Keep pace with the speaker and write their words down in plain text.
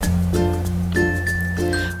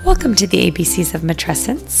Welcome to the ABCs of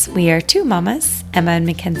Matrescence. We are two mamas, Emma and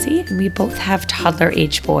Mackenzie, and we both have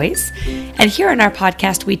toddler-age boys. And here on our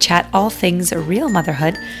podcast, we chat all things real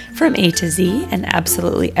motherhood from A to Z and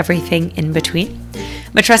absolutely everything in between.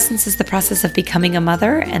 Matrescence is the process of becoming a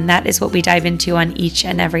mother, and that is what we dive into on each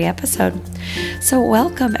and every episode. So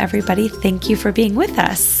welcome, everybody. Thank you for being with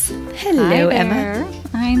us. Hello, Emma.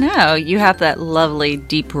 I know. You have that lovely,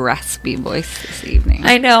 deep, raspy voice this evening.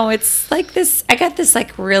 I know. It's like this. I got this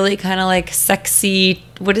like really kind of like sexy,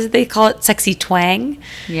 what do they call it? Sexy twang.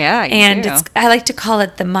 Yeah, and I like to call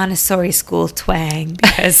it the Montessori school twang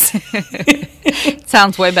because it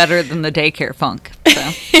sounds way better than the daycare funk.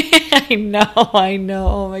 So. I know.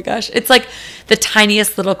 Oh my gosh. It's like the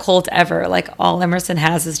tiniest little cold ever. Like all Emerson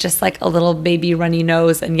has is just like a little baby runny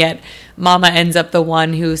nose, and yet Mama ends up the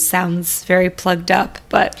one who sounds very plugged up.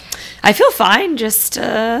 But I feel fine, just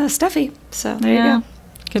stuffy. So there you go.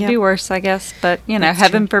 Could be worse, I guess. But, you know,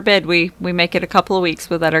 heaven forbid we make it a couple of weeks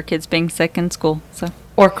without our kids being sick in school. So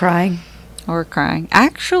Or crying.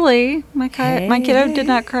 Actually, my kiddo did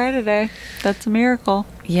not cry today. That's a miracle.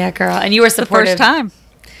 Yeah, girl. And you were supportive. The first time.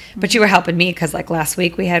 But you were helping me because, like, last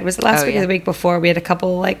week we had, was it last week or the week before, we had a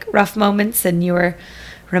couple, like, rough moments, and you were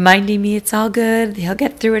reminding me it's all good. He'll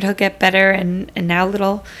get through it. He'll get better. And now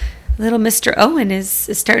little Mr. Owen is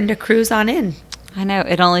starting to cruise on in. I know.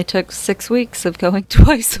 It only took 6 weeks of going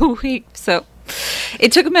twice a week. So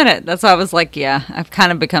it took a minute. That's why I was like, yeah, I've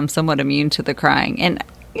kind of become somewhat immune to the crying. And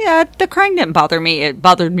yeah, the crying didn't bother me. It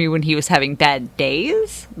bothered me when he was having bad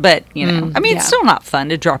days. But, you know, it's still not fun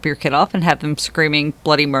to drop your kid off and have them screaming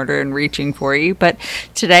bloody murder and reaching for you. But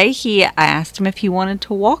today I asked him if he wanted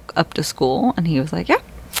to walk up to school, and he was like, yeah.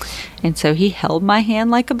 And so he held my hand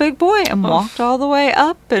like a big boy and walked all the way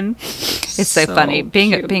up. And it's so funny.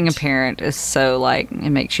 Being a parent is so, like, it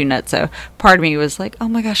makes you nuts. So part of me was like, oh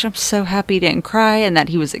my gosh, I'm so happy he didn't cry and that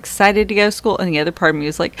he was excited to go to school. And the other part of me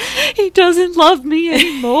was like, he doesn't love me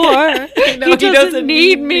anymore. He doesn't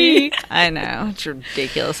need me. I know. It's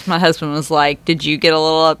ridiculous. My husband was like, did you get a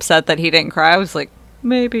little upset that he didn't cry? I was like,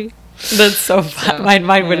 maybe. That's so funny.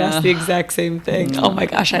 Mine would ask the exact same thing. Oh my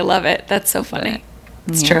gosh, I love it. That's so funny.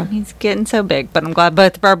 It's true. He's getting so big, but I'm glad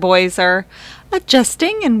both of our boys are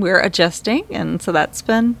adjusting and we're adjusting. And so that's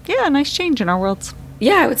been, a nice change in our worlds.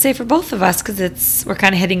 Yeah, I would say for both of us, because we're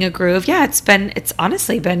kind of hitting a groove. Yeah, it's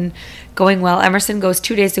honestly been going well. Emerson goes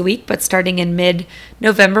 2 days a week, but starting in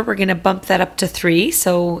mid-November, we're going to bump that up to 3.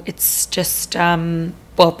 So it's just,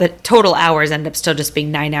 the total hours end up still just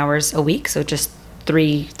being 9 hours a week. So just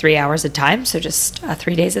three hours a time, so just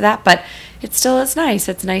 3 days of that. But it still is nice.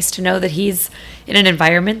 It's nice to know that he's in an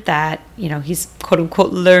environment that, you know, he's quote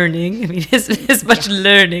unquote learning. I mean, as much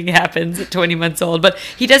learning happens at 20 months old, but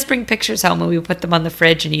he does bring pictures home and we put them on the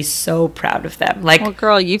fridge, and he's so proud of them. Like, well,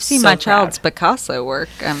 girl, you've seen my child's Picasso work.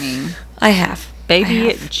 I mean, I have.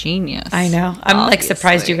 Baby genius. I know. I'm like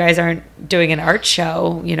surprised you guys aren't doing an art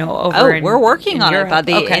show, you know, over we're working on Europe. it. By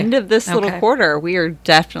the end of this little quarter, we are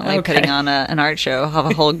definitely putting on an art show, have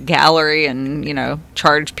a whole gallery, and, you know,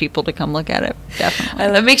 charge people to come look at it.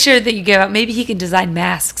 Definitely. Make sure that you give out. Maybe he can design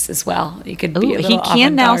masks as well. You could be a little he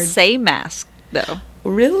can now say mask, though.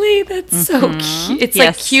 Really? That's so cute. It's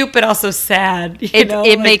like cute, but also sad.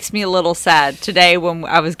 It makes me a little sad. Today, when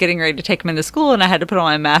I was getting ready to take him into school and I had to put on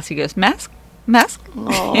my mask, he goes, mask?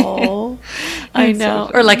 Oh, I know.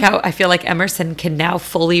 So, or like how I feel like Emerson can now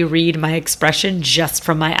fully read my expression just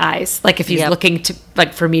from my eyes. Like if he's looking to,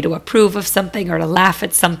 like, for me to approve of something or to laugh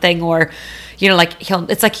at something, or, you know, like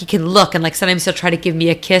it's like he can look, and like sometimes he'll try to give me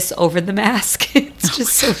a kiss over the mask. It's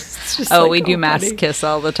just so. It's just we do mask kiss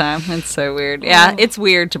all the time. It's so weird. Yeah, it's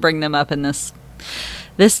weird to bring them up in this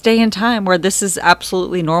day and time where this is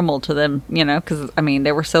absolutely normal to them, you know, because, I mean,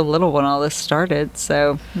 they were so little when all this started.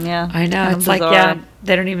 So, yeah. I know. It's bizarre.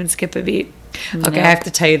 They don't even skip a beat. Okay, I have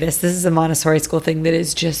to tell you this. This is a Montessori school thing that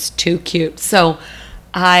is just too cute. So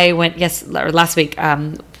I went, last week,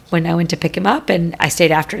 when I went to pick him up, and I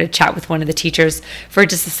stayed after to chat with one of the teachers for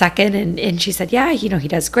just a second, and she said, yeah, you know, he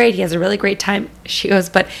does great. He has a really great time. She goes,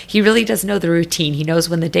 but he really does know the routine. He knows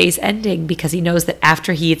when the day's ending because he knows that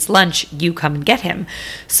after he eats lunch, you come and get him.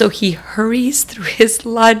 So he hurries through his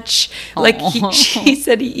lunch. Like she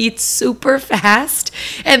said, he eats super fast,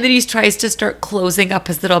 and then he tries to start closing up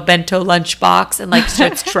his little bento lunch box and like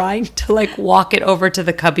starts trying to like walk it over to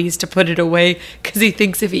the cubbies to put it away because he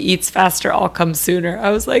thinks if he eats faster, I'll come sooner. I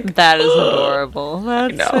was like, that is adorable.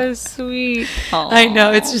 That's so sweet. Aww, I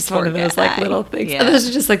know. It's just one of those like little things. Yeah. And those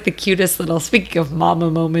are just like the cutest little, speaking of mama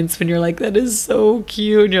moments, when you're like, that is so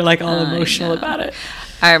cute, and you're like all emotional about it.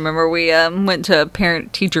 I remember we went to a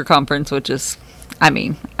parent teacher conference, which is I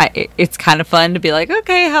mean, it's kind of fun to be like,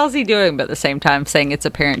 okay, how's he doing? But at the same time, saying it's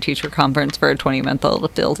a parent-teacher conference for a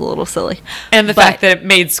 20-month-old feels a little silly. And the fact that it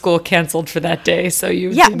made school canceled for that day, so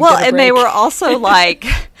you yeah, didn't well, get a and break. they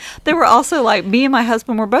were also like, me and my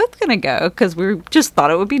husband were both going to go because we just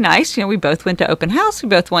thought it would be nice. You know, we both went to open house. We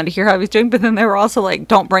both wanted to hear how he was doing, but then they were also like,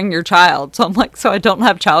 don't bring your child. So I'm like, so I don't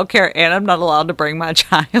have childcare and I'm not allowed to bring my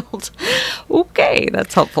child. Okay,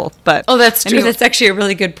 that's helpful. But Oh, that's true. anyway. That's actually a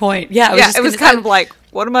really good point. Yeah, It was kind of like,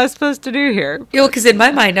 what am I supposed to do here? You know, because in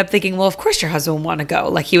my mind, I'm thinking, well, of course your husband would want to go.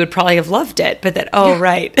 Like, he would probably have loved it. But then,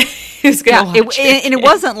 right. He was going to watch it. And it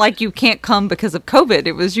wasn't like you can't come because of COVID.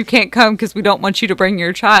 It was you can't come because we don't want you to bring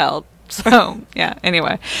your child. So, yeah,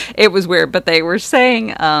 anyway, it was weird. But they were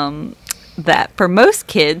saying that for most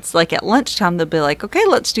kids, like at lunchtime, they'll be like, okay,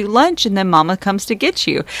 let's do lunch. And then mama comes to get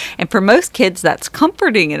you. And for most kids, that's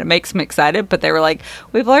comforting and it makes them excited. But they were like,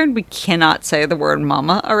 we've learned we cannot say the word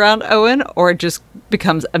mama around Owen or it just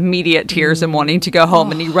becomes immediate tears and wanting to go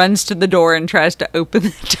home. And he runs to the door and tries to open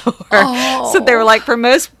the door. So they were like, for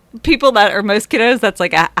most people that are most kiddos, that's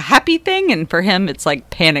like a happy thing. And for him, it's like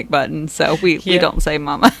panic button. So we don't say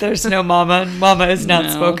mama. There's no mama. Mama is not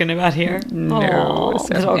No. spoken about here. No. Oh,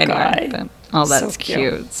 So little anyway, guy. that's So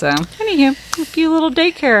cute. So anywho, a few little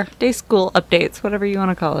day school updates, whatever you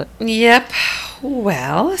want to call it. Yep.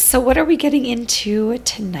 Well, so what are we getting into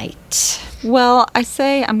tonight? Well, I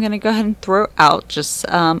say I'm going to go ahead and throw out just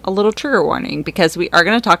a little trigger warning because we are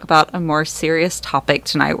going to talk about a more serious topic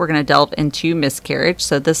tonight. We're going to delve into miscarriage.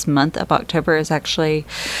 So this month of October is actually,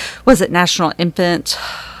 was it National Infant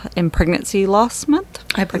and Pregnancy Loss Month?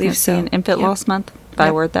 I believe so. Pregnancy and Infant Yep. Loss Month, if I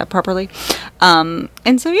Yep. word that properly. And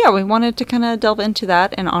so, yeah, we wanted to kind of delve into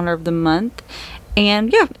that in honor of the month.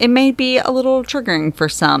 And yeah, it may be a little triggering for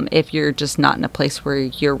some if you're just not in a place where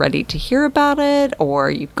you're ready to hear about it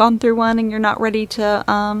or you've gone through one and you're not ready to,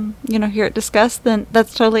 hear it discussed, then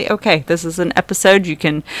that's totally okay. This is an episode you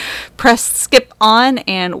can press skip on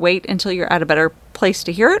and wait until you're at a better place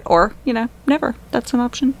to hear it or, never. That's an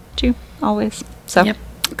option too, always. So. Yep.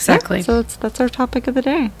 Exactly. Yeah, so that's our topic of the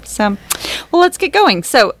day. So, well, let's get going.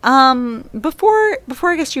 So, before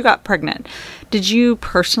I guess you got pregnant, did you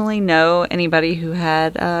personally know anybody who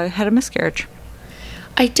had had a miscarriage?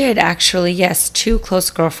 I did actually, yes. 2 close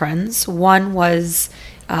girlfriends. One was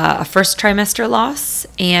a first trimester loss,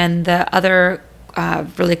 and the other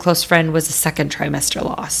really close friend was a second trimester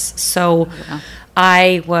loss. So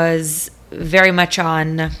I was very much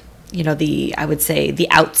on, I would say the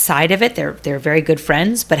outside of it. They're very good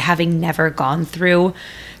friends, but having never gone through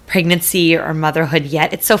pregnancy or motherhood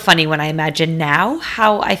yet, it's so funny when I imagine now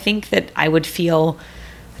how I think that I would feel.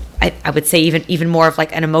 I would say even more of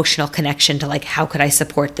like an emotional connection to like how could I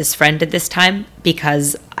support this friend at this time,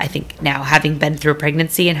 because I think now having been through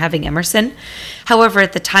pregnancy and having Emerson, however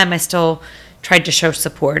at the time I still tried to show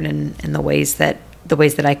support in the ways that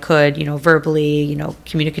I could, verbally,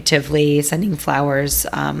 communicatively, sending flowers,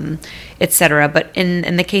 etc. But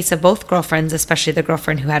in the case of both girlfriends, especially the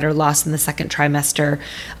girlfriend who had her loss in the second trimester,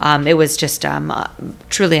 it was just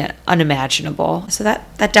truly unimaginable. So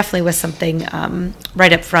that definitely was something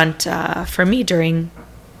right up front for me during,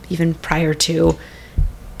 even prior to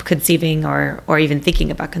conceiving or even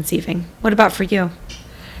thinking about conceiving. What about for you?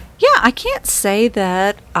 Yeah, I can't say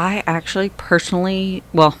that I actually personally,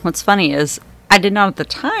 well, what's funny is I did not at the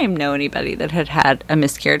time know anybody that had had a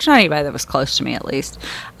miscarriage, not anybody that was close to me at least.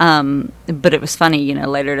 But it was funny,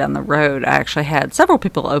 later down the road, I actually had several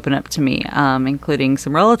people open up to me, including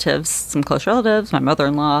some relatives, some close relatives, my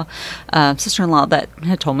mother-in-law, sister-in-law that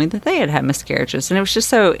had told me that they had had miscarriages. And it was just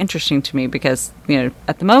so interesting to me because,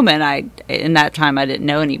 at the moment, in that time, I didn't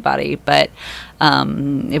know anybody, but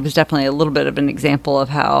it was definitely a little bit of an example of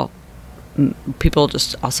how people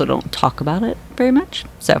just also don't talk about it very much.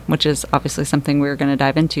 So, which is obviously something we're going to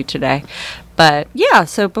dive into today. But yeah,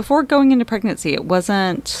 so before going into pregnancy, it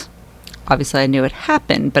wasn't, obviously I knew it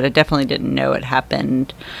happened, but I definitely didn't know it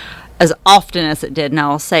happened as often as it did. And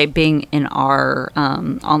I'll say being in our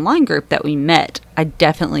online group that we met, I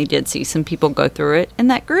definitely did see some people go through it in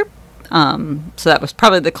that group. So that was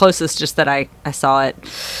probably the closest just that I saw it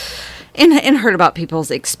and heard about people's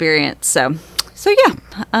experience. So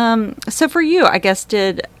yeah. So for you, I guess,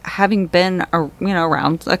 did having been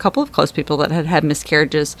around a couple of close people that had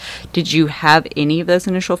miscarriages, did you have any of those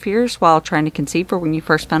initial fears while trying to conceive or when you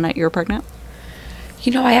first found out you were pregnant?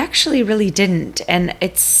 I actually really didn't, and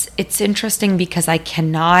it's interesting because I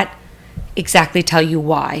cannot exactly tell you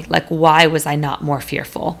why. Like, why was I not more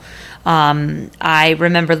fearful? I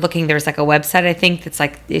remember looking, there's like a website, I think, that's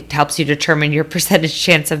like, it helps you determine your percentage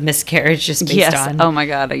chance of miscarriage just based on. Oh my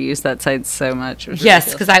God, I use that site so much.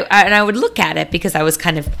 Yes, because I would look at it because I was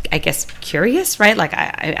kind of, I guess, curious, right? Like,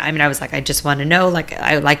 I mean, I was like, I just want to know, like,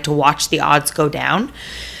 I like to watch the odds go down.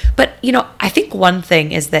 But, I think one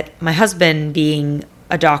thing is that my husband, being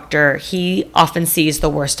a doctor, he often sees the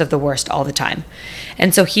worst of the worst all the time.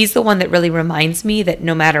 And so he's the one that really reminds me that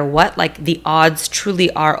no matter what, like, the odds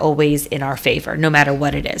truly are always in our favor, no matter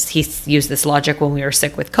what it is. He used this logic when we were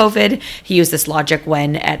sick with COVID. He used this logic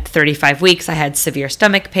when at 35 weeks I had severe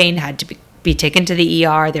stomach pain, had to be taken to the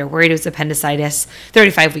ER. They were worried it was appendicitis,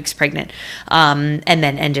 35 weeks pregnant, and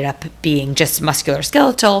then ended up being just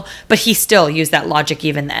musculoskeletal. But he still used that logic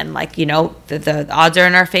even then, like, the odds are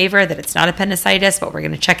in our favor that it's not appendicitis, but we're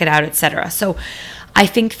going to check it out, etc. So I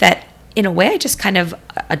think that in a way, I just kind of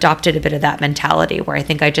adopted a bit of that mentality where I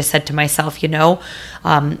think I just said to myself,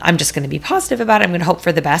 I'm just going to be positive about it. I'm going to hope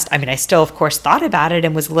for the best. I mean, I still, of course, thought about it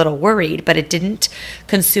and was a little worried, but it didn't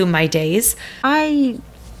consume my days. I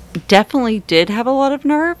definitely did have a lot of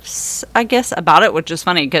nerves, I guess, about it, which is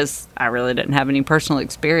funny because I really didn't have any personal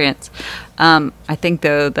experience. I think,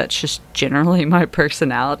 though, that's just generally my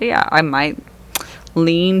personality. I might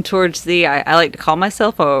lean towards I like to call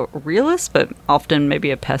myself a realist, but often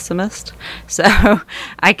maybe a pessimist. So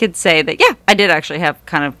I could say that, yeah, I did actually have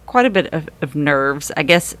kind of quite a bit of nerves. I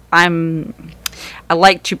guess I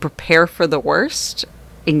like to prepare for the worst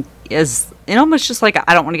and almost just like,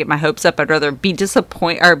 I don't want to get my hopes up. I'd rather be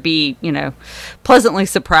disappointed or be, pleasantly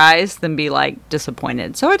surprised than be like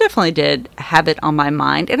disappointed. So I definitely did have it on my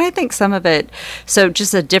mind. And I think some of it, so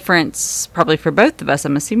just a difference probably for both of us,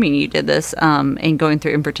 I'm assuming you did this in going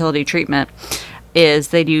through infertility treatment, is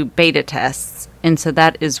they do beta tests. And so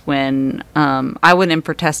that is when I went in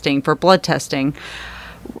for blood testing,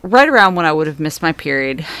 right around when I would have missed my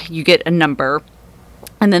period. You get a number.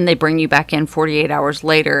 And then they bring you back in 48 hours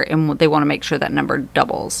later, and they want to make sure that number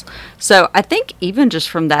doubles. So I think even just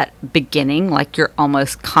from that beginning, like, you're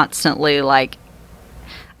almost constantly like,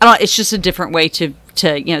 it's just a different way to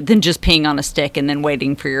than just peeing on a stick and then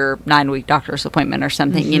waiting for your 9-week doctor's appointment or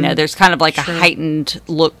something. Mm-hmm. There's kind of like a heightened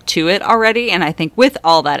look to it already. And I think with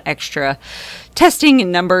all that extra testing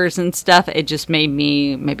and numbers and stuff, it just made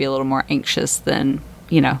me maybe a little more anxious than,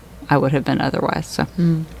 I would have been otherwise. So.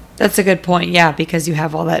 Mm. That's a good point. Yeah, because you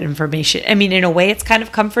have all that information. I mean, in a way, it's kind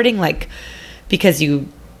of comforting, like, because it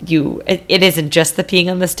isn't just the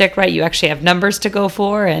peeing on the stick, right? You actually have numbers to go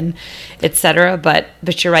for and etc.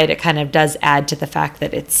 But you're right. It kind of does add to the fact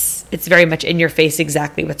that it's very much in your face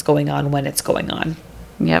exactly what's going on when it's going on.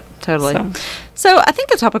 Yep, totally. So I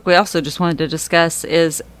think a topic we also just wanted to discuss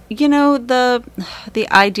is, the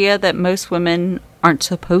idea that most women aren't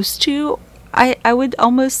supposed to, I would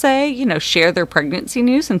almost say, share their pregnancy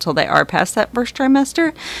news until they are past that first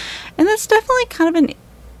trimester. And that's definitely kind of an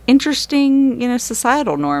interesting,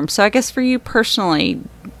 societal norm. So I guess for you personally,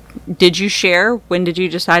 did you share? When did you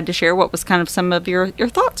decide to share? What was kind of some of your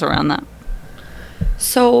thoughts around that?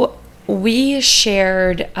 So we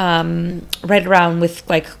shared right around with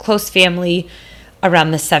like close family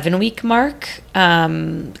around the 7-week mark,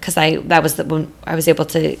 because that was when I was able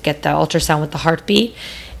to get the ultrasound with the heartbeat.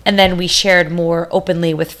 And then we shared more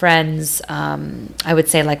openly with friends, I would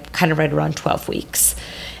say like kind of right around 12 weeks.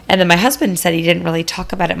 And then my husband said he didn't really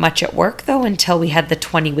talk about it much at work, though, until we had the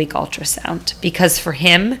 20-week ultrasound. Because for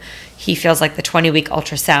him, he feels like the 20-week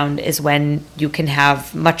ultrasound is when you can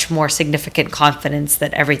have much more significant confidence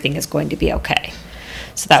that everything is going to be okay.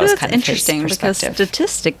 So that was kind of interesting, because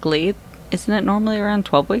statistically, isn't it normally around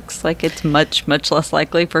 12 weeks? Like, it's much, much less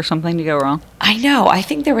likely for something to go wrong. I know. I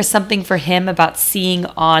think there was something for him about seeing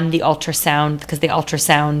on the ultrasound, because the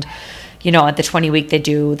ultrasound, at the 20-week, they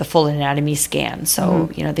do the full anatomy scan. So,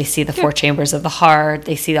 they see the 4 chambers of the heart,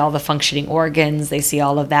 they see all the functioning organs, they see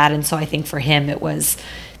all of that. And so I think for him, there was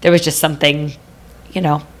just something, I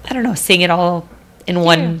don't know, seeing it all in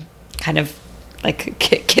one kind of like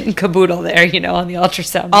kit and caboodle there, on the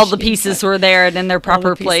ultrasound. All the pieces were there and in their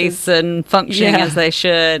proper place and functioning as they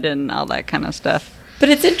should and all that kind of stuff. But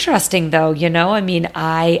it's interesting though, I mean,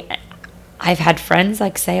 I've had friends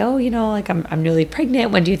like say, oh, like I'm newly pregnant.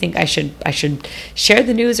 When do you think I should share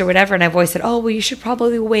the news or whatever? And I've always said, oh, well, you should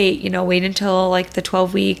probably wait until like the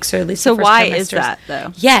 12 weeks or at least so the first why trimesters. Is that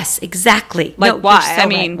though? Yes, exactly. Like, no, why? So I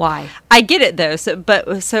mean, right. Why? I get it though.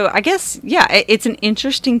 So I guess, yeah, it's an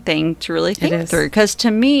interesting thing to really think through, because to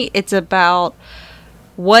me, it's about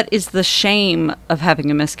what is the shame of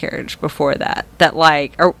having a miscarriage before that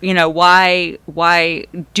like, or why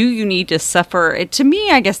do you need to suffer it? To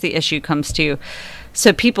me, I guess the issue comes to,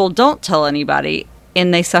 so people don't tell anybody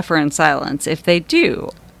and they suffer in silence if they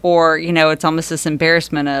do. Or, it's almost this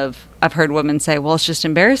embarrassment of, I've heard women say, well, it's just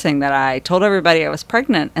embarrassing that I told everybody I was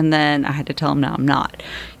pregnant and then I had to tell them now I'm not.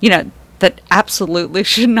 That absolutely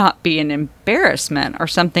should not be an embarrassment or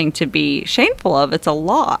something to be shameful of. It's a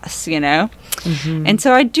loss, Mm-hmm. And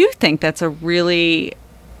so I do think that's a really,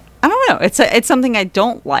 I don't know, it's something I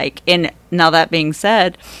don't like. And now that being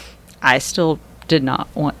said, I still did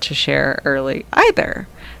not want to share early either.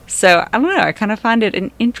 So I don't know, I kind of find it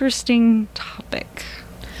an interesting topic.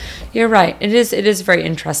 You're right. It is very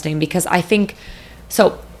interesting because I think,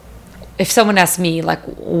 so if someone asks me, like,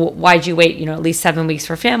 why'd you wait, at least 7 weeks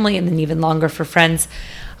for family and then even longer for friends,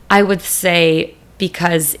 I would say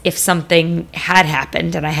because if something had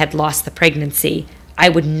happened and I had lost the pregnancy, I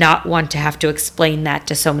would not want to have to explain that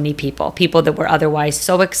to so many people that were otherwise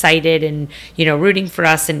so excited and, rooting for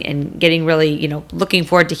us and getting really, looking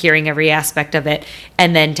forward to hearing every aspect of it.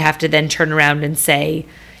 And then to have to then turn around and say,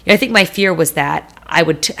 I think my fear was that I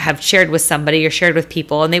would have shared with somebody or shared with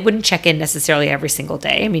people and they wouldn't check in necessarily every single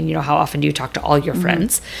day. I mean, how often do you talk to all your mm-hmm.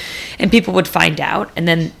 friends? And people would find out. And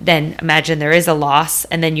then imagine there is a loss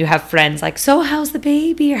and then you have friends like, so how's the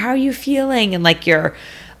baby or how are you feeling? And like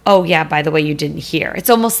oh yeah, by the way, you didn't hear. It's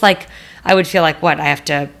almost like I would feel like, what, I have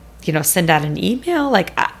to, send out an email?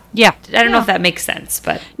 Like, yeah, I don't know if that makes sense,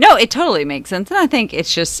 but. No, it totally makes sense. And I think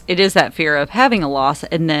it is that fear of having a loss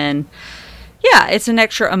and then, yeah, it's an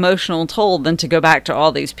extra emotional toll than to go back to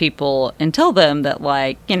all these people and tell them that,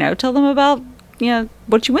 like, tell them about,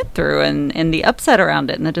 what you went through and the upset around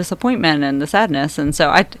it and the disappointment and the sadness. And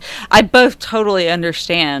so I both totally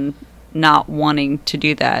understand not wanting to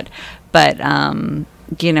do that. But,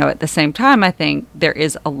 at the same time, I think there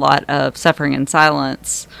is a lot of suffering in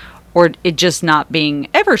silence or it just not being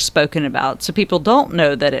ever spoken about. So people don't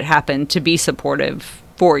know that it happened to be supportive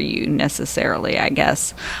for you necessarily, I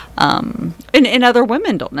guess. And other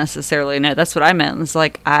women don't necessarily know. That's what I meant. It's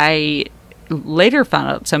like I later found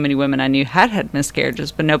out so many women I knew had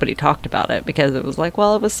miscarriages, but nobody talked about it because it was like,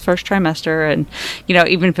 well, it was first trimester. And,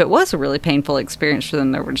 even if it was a really painful experience for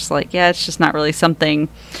them, they were just like, yeah, it's just not really something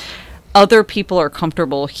other people are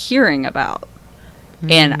comfortable hearing about.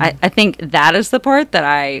 Mm-hmm. And I think that is the part that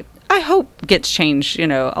I hope gets changed,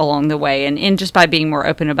 along the way. And just by being more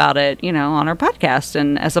open about it, on our podcast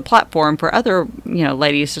and as a platform for other,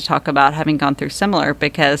 ladies to talk about having gone through similar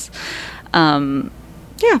because,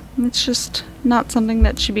 it's just not something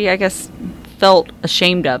that should be, I guess, felt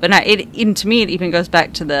ashamed of. And to me, it even goes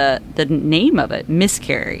back to the name of it,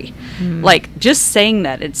 miscarry. Mm-hmm. Like, just saying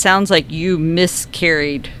that, it sounds like you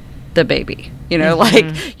miscarried the baby, mm-hmm.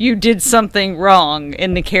 like you did something wrong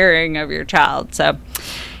in the carrying of your child. So,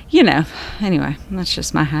 anyway, that's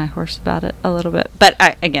just my high horse about it a little bit. But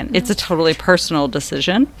again, it's a totally personal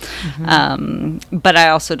decision. Mm-hmm. But I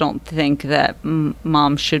also don't think that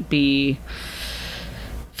mom should feel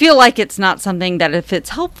like it's not something that if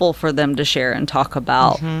it's helpful for them to share and talk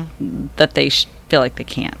about, mm-hmm. that they feel like they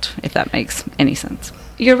can't, if that makes any sense.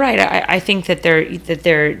 You're right. I think that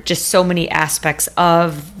there are just so many aspects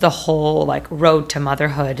of the whole like road to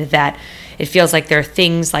motherhood that it feels like there are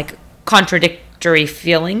things like contradictory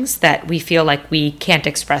feelings that we feel like we can't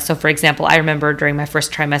express. So for example, I remember during my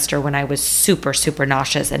first trimester when I was super, super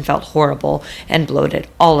nauseous and felt horrible and bloated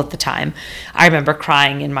all of the time. I remember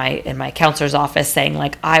crying in my counselor's office saying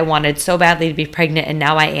like, I wanted so badly to be pregnant and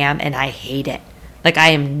now I am and I hate it. Like, I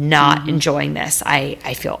am not mm-hmm. enjoying this. I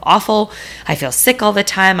feel awful. I feel sick all the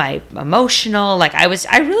time. I'm emotional. Like, I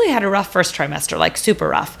really had a rough first trimester, like super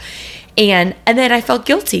rough. And then I felt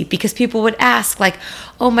guilty because people would ask like,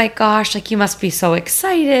 oh my gosh, like you must be so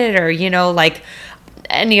excited or, like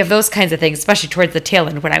any of those kinds of things, especially towards the tail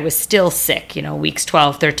end when I was still sick, weeks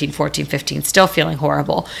 12, 13, 14, 15, still feeling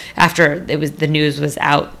horrible after the news was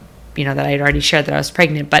out. That I had already shared that I was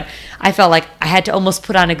pregnant, but I felt like I had to almost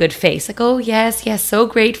put on a good face. Like, oh, yes, so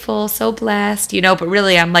grateful, so blessed, but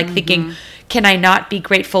really I'm like mm-hmm. thinking, can I not be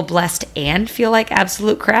grateful, blessed, and feel like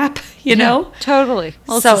absolute crap, know? Totally.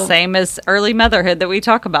 Well, it's the same as early motherhood that we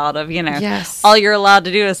talk about of, yes. all you're allowed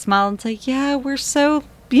to do is smile and say, yeah, we're so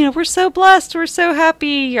blessed. We're so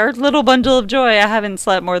happy. Our little bundle of joy. I haven't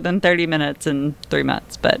slept more than 30 minutes in 3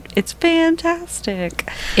 months, but it's fantastic.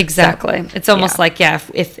 Exactly. So, it's almost like, if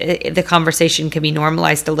the conversation can be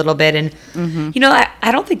normalized a little bit. And, mm-hmm.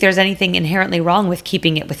 I don't think there's anything inherently wrong with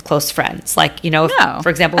keeping it with close friends. Like, if, for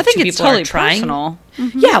example, if two people are trying. Personal.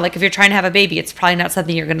 Mm-hmm. Yeah, like if you're trying to have a baby, it's probably not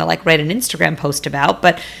something you're going to like write an Instagram post about,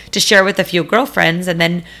 but to share with a few girlfriends. And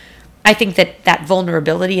then I think that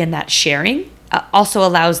vulnerability and that sharing also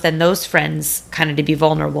allows then those friends kind of to be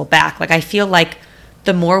vulnerable back. Like I feel like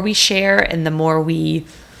the more we share and the more we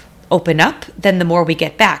open up, then the more we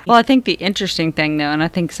get back. Well, I think the interesting thing though, and I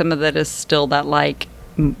think some of that is still that like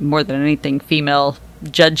more than anything, female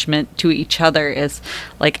judgment to each other is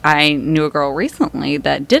like, I knew a girl recently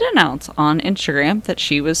that did announce on Instagram that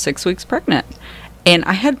she was 6 weeks pregnant. And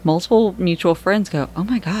I had multiple mutual friends go, oh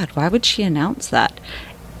my God, why would she announce that?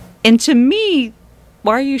 And to me,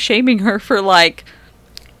 why are you shaming her for, like,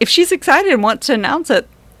 if she's excited and wants to announce it,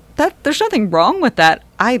 that there's nothing wrong with that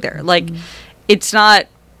either. Like, it's not,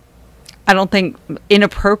 I don't think,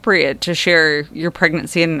 inappropriate to share your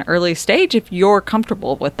pregnancy in an early stage if you're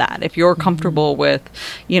comfortable with that. If you're comfortable with,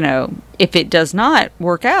 if it does not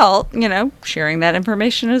work out, sharing that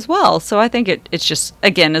information as well. So I think it's just,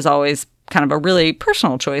 again, as always, kind of a really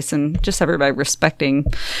personal choice, and just everybody respecting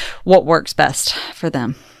what works best for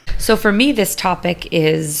them. So for me, this topic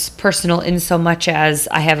is personal in so much as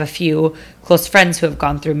I have a few close friends who have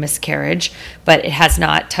gone through miscarriage, but it has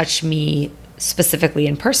not touched me specifically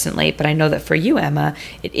and personally. But I know that for you, Emma,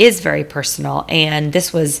 it is very personal. And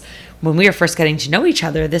this was, when we were first getting to know each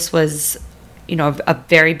other, this was, a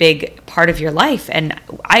very big part of your life. And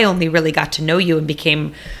I only really got to know you and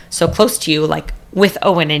became so close to you, like with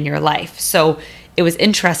Owen in your life. So it was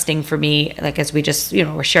interesting for me, like, as we just,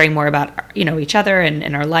 we're sharing more about, each other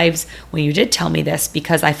and our lives, when you did tell me this,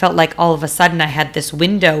 because I felt like all of a sudden I had this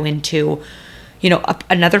window into,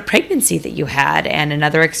 another pregnancy that you had, and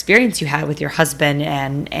another experience you had with your husband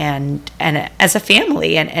and as a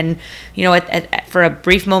family, and for a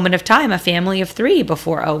brief moment of time, a family of 3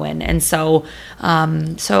 before Owen. And so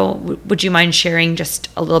would you mind sharing just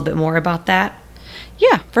a little bit more about that?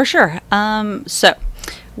 Yeah, for sure. So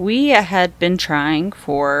we had been trying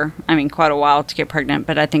for, quite a while to get pregnant,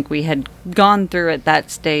 but I think we had gone through at that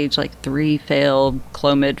stage like 3 failed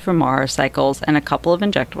Clomid Femara cycles and a couple of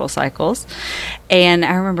injectable cycles. And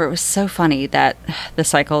I remember it was so funny that the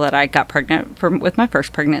cycle that I got pregnant with my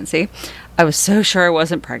first pregnancy, I was so sure I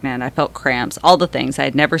wasn't pregnant. I felt cramps, all the things. I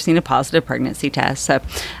had never seen a positive pregnancy test. So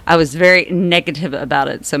I was very negative about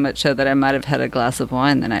it, so much so that I might have had a glass of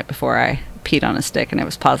wine the night before I peed on a stick and it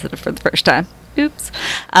was positive for the first time. Oops.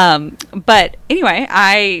 But anyway,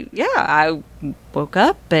 I woke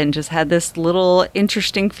up and just had this little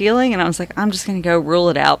interesting feeling, and I was like, I'm just going to go rule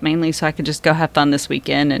it out, mainly so I could just go have fun this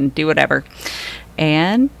weekend and do whatever.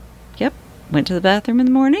 And went to the bathroom in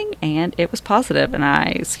the morning and it was positive, and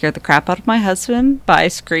I scared the crap out of my husband by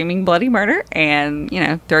screaming bloody murder and,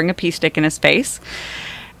 throwing a pee stick in his face.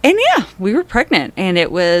 And we were pregnant, and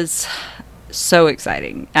it was so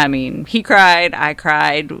exciting. He cried, I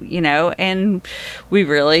cried, and we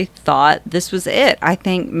really thought this was it. I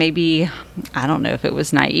think maybe, I don't know if it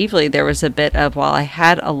was naively, there was a bit of, while I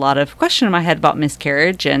had a lot of question in my head about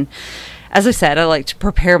miscarriage, and as I said, I like to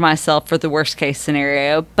prepare myself for the worst case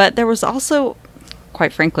scenario, but there was also,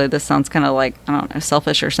 quite frankly, this sounds kind of like, I don't know,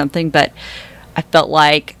 selfish or something, but I felt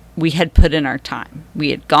like we had put in our time.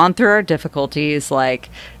 We had gone through our difficulties. Like,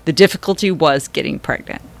 the difficulty was getting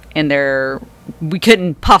pregnant, and we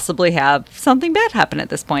couldn't possibly have something bad happen at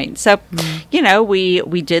this point. So,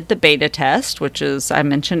 we did the beta test, which is, I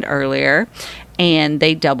mentioned earlier, and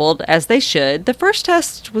they doubled as they should. The first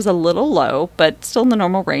test was a little low, but still in the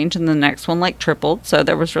normal range, and the next one tripled, so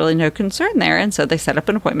there was really no concern there. And so they set up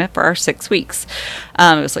an appointment for our 6 weeks.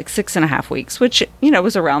 It was like 6.5 weeks, which,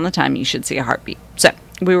 was around the time you should see a heartbeat. So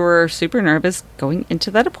we were super nervous going into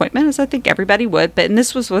that appointment, as I think everybody would. And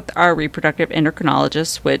this was with our reproductive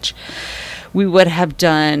endocrinologist, which we would have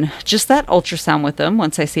done just that ultrasound with them.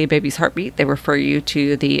 Once I see a baby's heartbeat, they refer you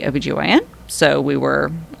to the OBGYN. So we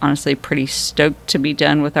were honestly pretty stoked to be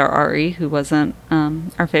done with our RE, who wasn't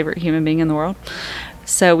our favorite human being in the world.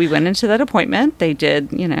 So we went into that appointment. They did,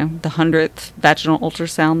 the 100th vaginal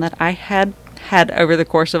ultrasound that I had over the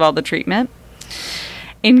course of all the treatment.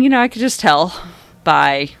 And, I could just tell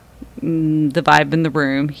by the vibe in the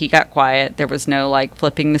room. He got quiet. There was no,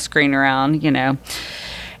 flipping the screen around,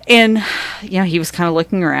 And, he was kind of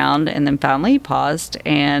looking around, and then finally he paused,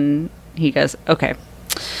 and he goes, okay.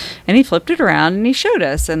 And he flipped it around, and he showed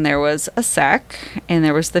us, and there was a sac, and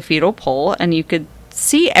there was the fetal pole, and you could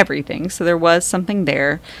see everything. So there was something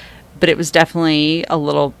there, but it was definitely a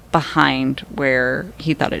little behind where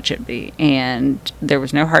he thought it should be, and there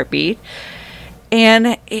was no heartbeat.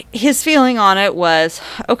 And his feeling on it was,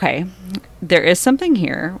 okay, there is something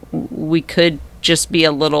here. We could just be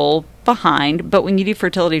a little behind, but when you do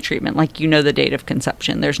fertility treatment, the date of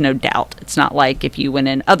conception, there's no doubt. It's not like if you went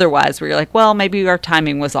in otherwise where you're like, well, maybe our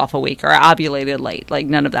timing was off a week or I ovulated late.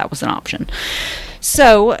 None of that was an option.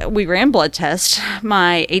 So we ran blood tests.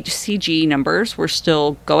 My HCG numbers were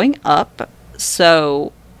still going up.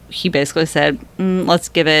 So he basically said, let's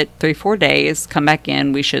give it 3-4 days, come back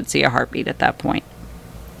in. We should see a heartbeat at that point.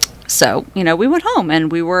 So, we went home,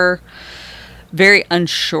 and we were very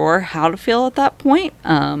unsure how to feel at that point.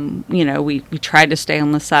 We tried to stay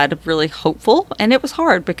on the side of really hopeful, and it was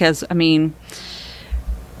hard because,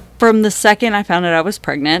 from the second I found out I was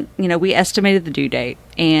pregnant, we estimated the due date,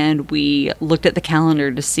 and we looked at the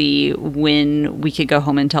calendar to see when we could go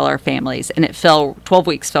home and tell our families. And 12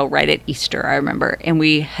 weeks fell right at Easter, I remember. And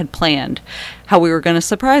we had planned how we were going to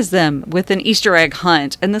surprise them with an Easter egg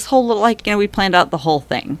hunt. And this whole, we planned out the whole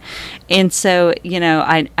thing. And so,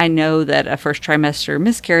 I know that a first trimester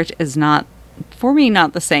miscarriage is not, for me,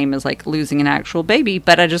 not the same as losing an actual baby.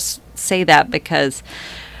 But I just say that because,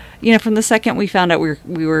 from the second we found out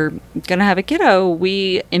we were going to have a kiddo,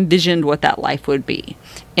 we envisioned what that life would be.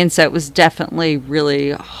 And so it was definitely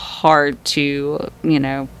really hard to,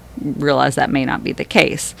 realize that may not be the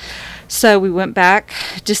case. So we went back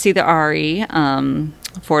to see the RE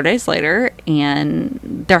 4 days later,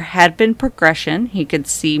 and there had been progression. He could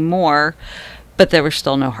see more, but there was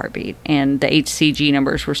still no heartbeat. And the HCG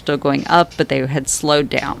numbers were still going up, but they had slowed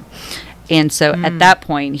down. And so at that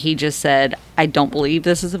point, he just said, I don't believe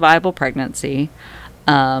this is a viable pregnancy.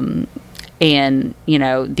 And,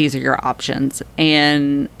 these are your options.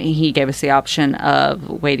 And he gave us the option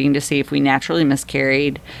of waiting to see if we naturally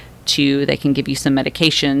miscarried, to they can give you some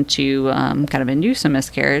medication to kind of induce a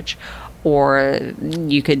miscarriage. Or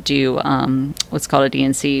you could do what's called a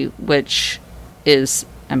DNC, which is,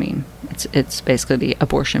 it's basically the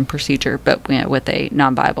abortion procedure, but with a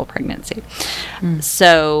non-viable pregnancy.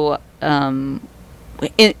 So,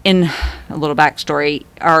 in a little backstory,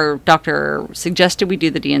 our doctor suggested we do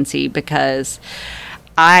the DNC because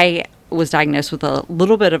I was diagnosed with a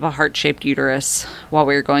little bit of a heart-shaped uterus while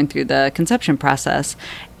we were going through the conception process.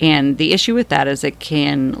 And the issue with that is it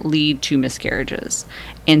can lead to miscarriages.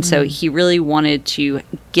 And so he really wanted to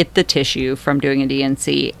get the tissue from doing a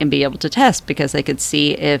DNC and be able to test, because they could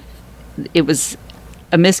see if it was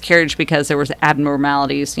a miscarriage because there was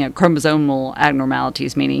abnormalities, chromosomal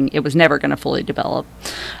abnormalities, meaning it was never going to fully develop,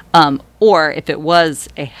 or if it was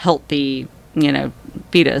a healthy,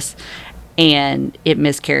 fetus and it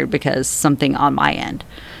miscarried because something on my end.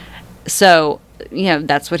 So,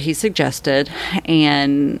 that's what he suggested,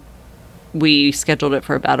 and we scheduled it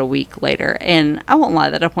for about a week later. And I won't lie,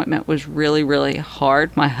 that appointment was really, really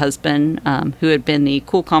hard. My husband, who had been the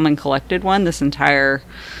cool, calm, and collected one this entire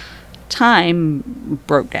time,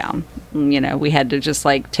 broke down. We had to just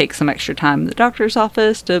take some extra time in the doctor's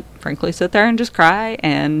office to frankly sit there and just cry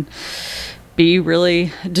and be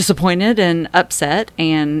really disappointed and upset.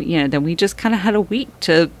 And then we just kind of had a week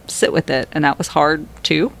to sit with it, and that was hard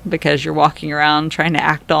too, because you're walking around trying to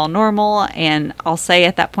act all normal. And I'll say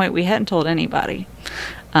at that point we hadn't told anybody.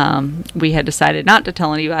 We had decided not to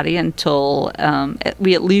tell anybody until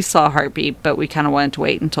we at least saw a heartbeat, but we kind of wanted to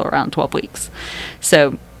wait until around 12 weeks.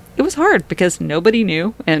 So it was hard because nobody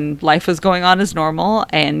knew, and life was going on as normal,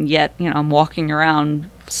 and yet, I'm walking around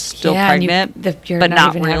still pregnant, you're but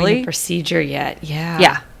not even really. having a procedure yet.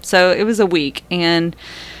 Yeah. So it was a week, and,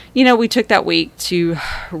 we took that week to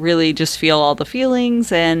really just feel all the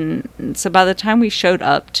feelings. And so by the time we showed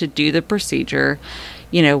up to do the procedure,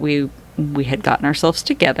 we had gotten ourselves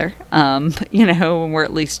together, and we're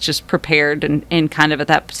at least just prepared, and kind of at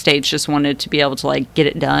that stage just wanted to be able to get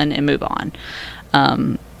it done and move on.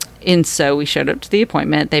 And so we showed up to the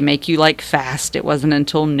appointment. They make you fast. It wasn't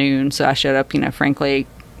until noon. So I showed up, frankly,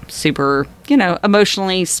 super,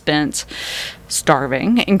 emotionally spent,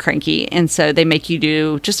 starving and cranky. And so they make you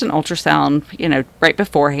do just an ultrasound, right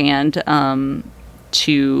beforehand,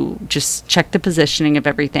 to just check the positioning of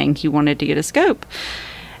everything. He wanted to get a scope.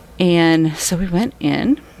 And so we went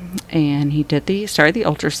in, and he started the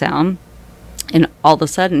ultrasound. And all of a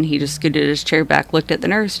sudden, he just scooted his chair back, looked at the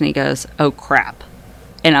nurse, and he goes, "Oh, crap."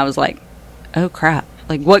 And I was like, oh, crap.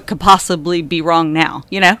 What could possibly be wrong now?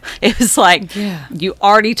 It was you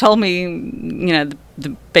already told me, the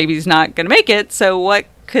baby's not going to make it. So what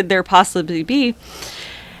could there possibly be?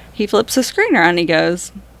 He flips the screen around and he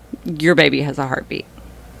goes, "Your baby has a heartbeat."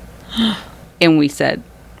 And we said,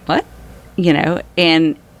 "What?"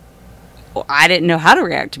 And I didn't know how to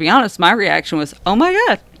react. To be honest, my reaction was, "Oh my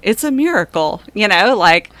God, it's a miracle."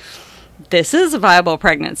 This is a viable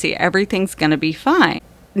pregnancy. Everything's going to be fine.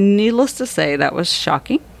 Needless to say, that was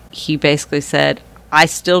shocking. He basically said, "I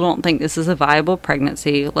still don't think this is a viable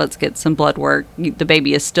pregnancy. Let's get some blood work. The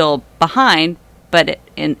baby is still behind." But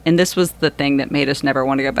and this was the thing that made us never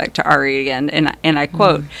want to go back to RE again. And I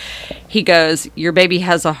quote, he goes, "Your baby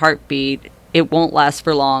has a heartbeat. It won't last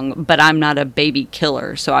for long, but I'm not a baby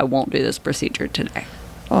killer, so I won't do this procedure today."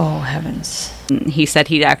 Oh, heavens. He said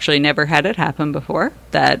he'd actually never had it happen before,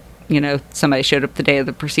 that somebody showed up the day of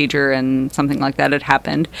the procedure and something like that had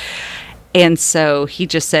happened. And so he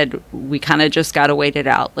just said, we kind of just got to wait it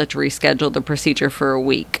out. Let's reschedule the procedure for a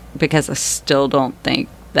week, because I still don't think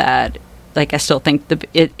that, like, I still think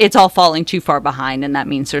it's all falling too far behind, and that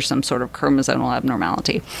means there's some sort of chromosomal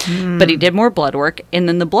abnormality. But he did more blood work, and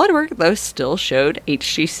then the blood work, though, still showed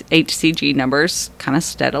HCG numbers kind of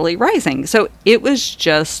steadily rising. So it was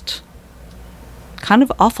just kind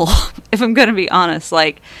of awful, if I'm going to be honest.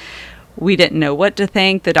 Like, we didn't know what to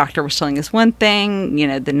think. The doctor was telling us one thing. You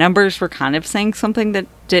know, the numbers were kind of saying something that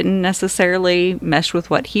didn't necessarily mesh with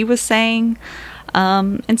what he was saying.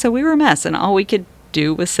 And so we were a mess, and all we could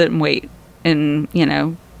do was sit and wait and, you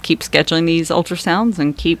know, keep scheduling these ultrasounds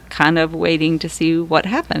and keep kind of waiting to see what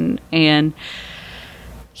happened. And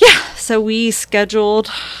yeah, so we scheduled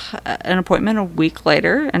an appointment a week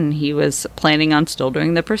later, and he was planning on still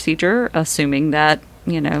doing the procedure, assuming that,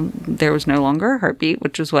 you know, there was no longer a heartbeat,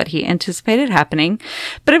 which was what he anticipated happening.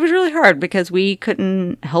 But it was really hard because we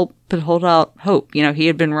couldn't help but hold out hope. You know, he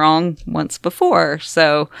had been wrong once before,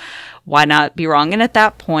 so why not be wrong? And at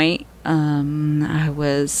that point, I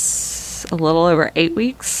was a little over 8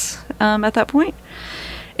 weeks at that point.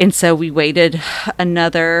 And so we waited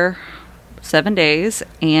another 7 days,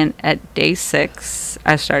 and at day 6,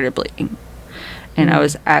 I started bleeding. And I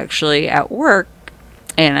was actually at work,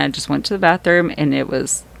 and I just went to the bathroom, and it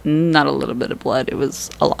was not a little bit of blood. It was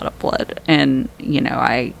a lot of blood. And, you know,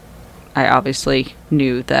 I obviously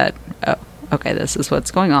knew that, oh, okay, this is what's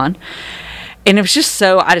going on. And it was just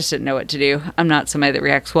I just didn't know what to do. I'm not somebody that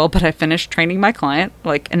reacts well, but I finished training my client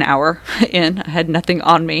like an hour in. I had nothing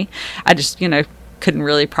on me. I just, you know, couldn't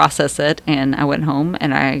really process it. And I went home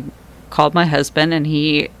and I called my husband, and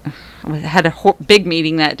he had a big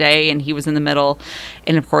meeting that day, and he was in the middle.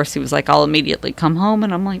 And of course he was like, I'll immediately come home.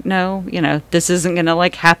 And I'm like, no, you know, this isn't going to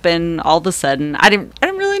like happen all of a sudden. I didn't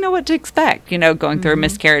really know what to expect, you know, going through a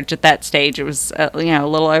miscarriage at that stage. It was, you know, a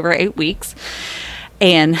little over 8 weeks.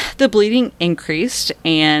 And the bleeding increased.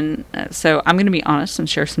 And so I'm going to be honest and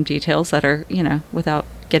share some details that are, you know, without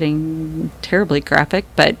getting terribly graphic,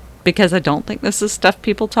 but because I don't think this is stuff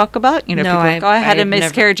people talk about. You know, people are like, oh, I had a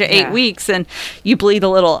miscarriage at 8 weeks and you bleed a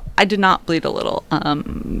little. I did not bleed a little.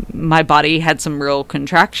 My body had some real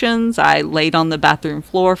contractions. I laid on the bathroom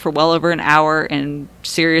floor for well over an hour in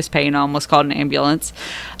serious pain. I almost called an ambulance.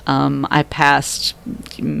 I passed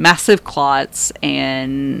massive clots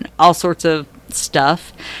and all sorts of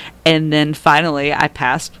stuff, and then finally I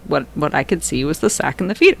passed what I could see was the sac and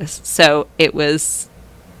the fetus. So it was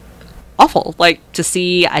awful, like, to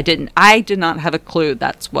see. I did not have a clue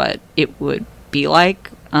that's what it would be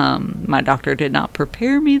like. My doctor did not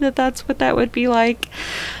prepare me that that's what that would be like.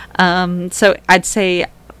 So I'd say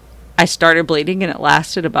I started bleeding and it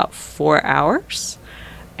lasted about 4 hours,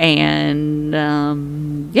 and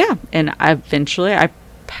and I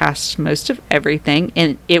passed most of everything,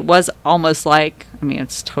 and it was almost like, I mean,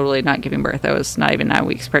 it's totally not giving birth. I was not even 9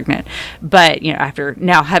 weeks pregnant, but, you know, after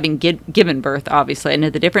now having given birth, obviously I know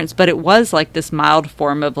the difference, but it was like this mild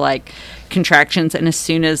form of like contractions, and as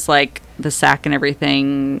soon as like the sac and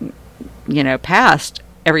everything, you know, passed,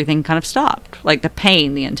 everything kind of stopped. Like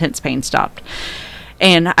the intense pain stopped,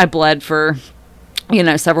 and I bled for, you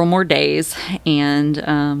know, several more days, and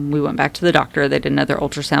we went back to the doctor. They did another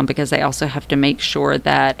ultrasound because they also have to make sure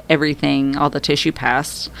that all the tissue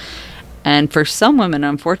passed. And for some women,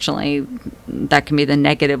 unfortunately, that can be the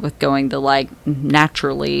negative with going the like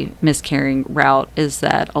naturally miscarrying route, is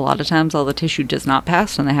that a lot of times all the tissue does not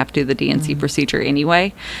pass and they have to do the DNC procedure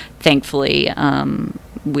anyway. Thankfully,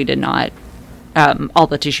 we did not. All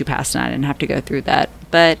the tissue passed and I didn't have to go through that.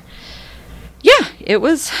 But yeah, it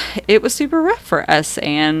was super rough for us.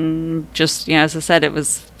 And just, you know, as I said, it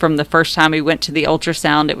was from the first time we went to the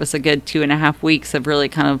ultrasound, it was a good 2.5 weeks of really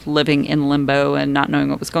kind of living in limbo and not knowing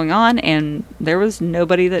what was going on. And there was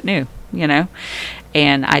nobody that knew, you know.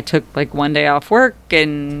 And I took like one day off work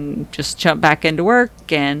and just jumped back into work,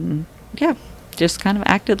 and yeah, just kind of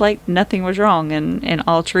acted like nothing was wrong. And in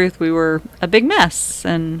all truth, we were a big mess.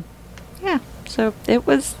 And yeah, so it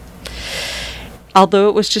was, although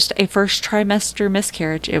it was just a first trimester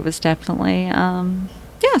miscarriage, it was definitely,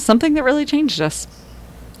 something that really changed us.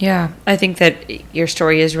 Yeah, I think that your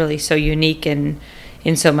story is really so unique in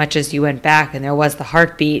so much as you went back and there was the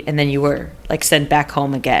heartbeat, and then you were like sent back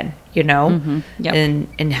home again, you know, Yep.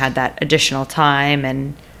 and had that additional time.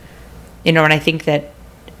 And, you know, and I think that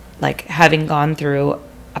like having gone through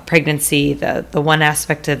a pregnancy, the one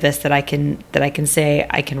aspect of this that I can say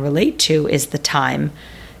I can relate to is the time.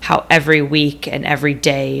 How every week and every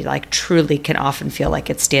day, like, truly can often feel like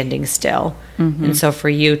it's standing still. And so for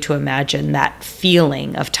you to imagine that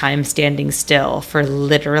feeling of time standing still for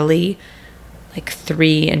literally like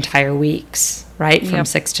 3 entire weeks, right? From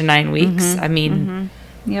 6 to 9 weeks. I mean,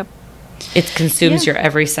 Yep. it consumes your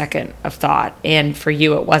every second of thought. And for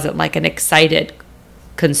you, it wasn't like an excited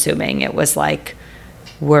consuming. It was like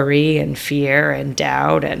worry and fear and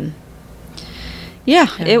doubt and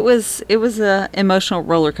it was a emotional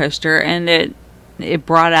roller coaster, and it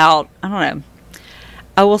brought out, I don't know,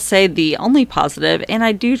 I will say the only positive, and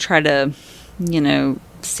I do try to,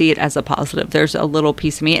 see it as a positive. There's a little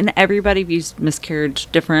piece of me, and everybody views miscarriage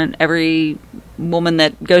different. Every woman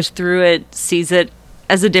that goes through it sees it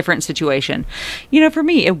as a different situation. For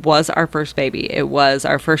me, it was our first baby. It was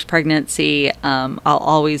our first pregnancy. I'll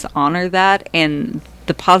always honor that. And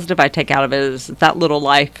the positive I take out of it is that little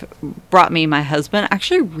life brought me and my husband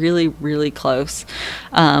actually really, really close.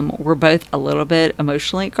 We're both a little bit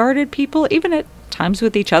emotionally guarded people, even at times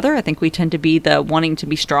with each other. I think we tend to be the wanting to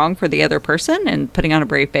be strong for the other person and putting on a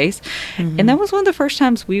brave face. And that was one of the first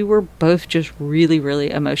times we were both just really,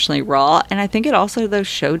 really emotionally raw. And I think it also, though,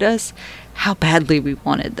 showed us how badly we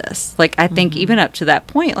wanted this. Like, I think even up to that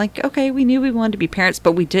point, like, okay, we knew we wanted to be parents,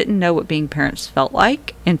 but we didn't know what being parents felt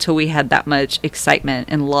like until we had that much excitement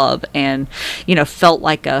and love and, felt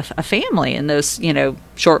like a family in those,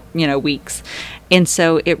 short, weeks. And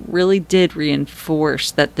so it really did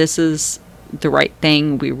reinforce that this is the right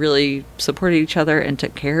thing. We really supported each other and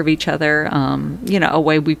took care of each other. A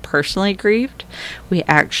way we personally grieved. We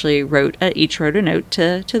actually each wrote a note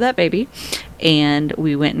to that baby, and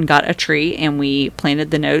we went and got a tree and we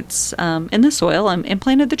planted the notes in the soil and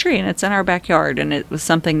planted the tree, and it's in our backyard, and it was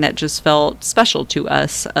something that just felt special to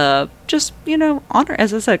us. Just honor,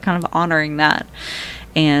 as I said, kind of honoring that,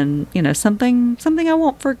 and something I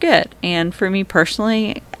won't forget. And for me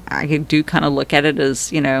personally, I do kind of look at it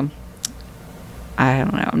as I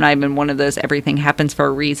don't know, I'm not even one of those everything happens for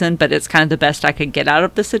a reason, but it's kind of the best I could get out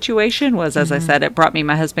of the situation was, as I said, it brought me and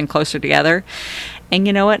my husband closer together. And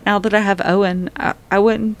you know what? Now that I have Owen, I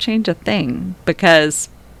wouldn't change a thing, because,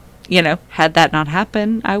 had that not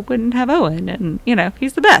happened, I wouldn't have Owen, and,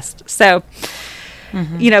 he's the best. So,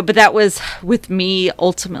 but that was with me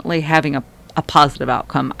ultimately having a positive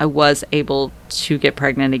outcome. I was able to get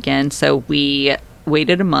pregnant again. So we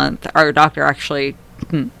waited a month. Our doctor actually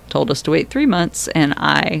told us to wait 3 months, and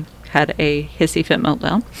I had a hissy fit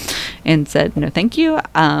meltdown and said no thank you.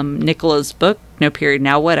 Nicola's book, No Period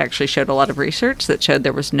Now What, actually showed a lot of research that showed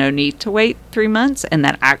there was no need to wait 3 months, and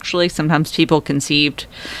that actually sometimes people conceived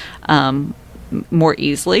more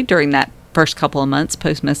easily during that first couple of months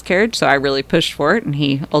post miscarriage. So I really pushed for it, and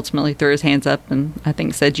he ultimately threw his hands up and I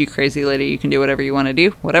think said, "You crazy lady, you can do whatever you want to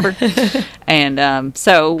do, whatever." And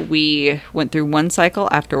so we went through one cycle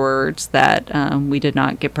afterwards that we did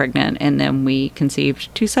not get pregnant, and then we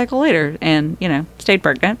conceived 2 cycles later and stayed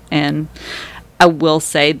pregnant. And I will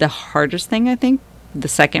say the hardest thing, I think, the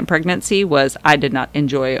second pregnancy was I did not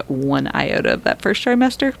enjoy one iota of that first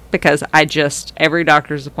trimester, because every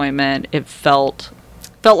doctor's appointment, it felt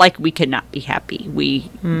like we could not be happy.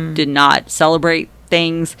 We did not celebrate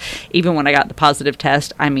things. Even when I got the positive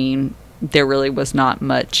test, I mean, there really was not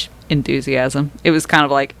much enthusiasm. It was kind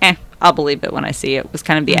of like, I'll believe it when I see it, was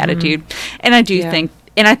kind of the attitude. And I do think,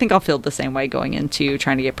 and I think I'll feel the same way going into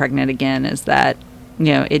trying to get pregnant again, is that,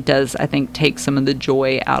 it does, I think, take some of the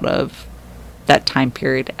joy out of that time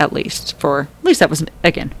period, at least that was,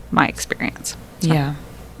 again, my experience. So, yeah,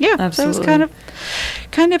 absolutely. So it was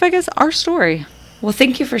kind of, I guess, our story. Well,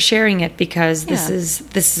 thank you for sharing it, because this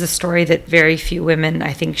is a story that very few women,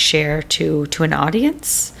 I think, share to an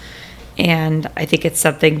audience. And I think it's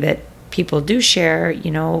something that people do share,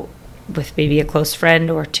 with maybe a close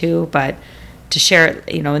friend or two, but to share it,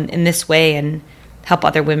 in this way and help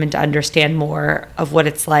other women to understand more of what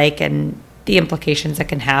it's like and the implications it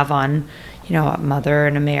can have on, a mother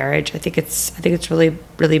and a marriage. I think it's really,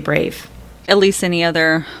 really brave. At least any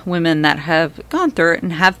other women that have gone through it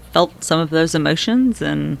and have felt some of those emotions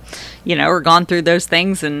and, or gone through those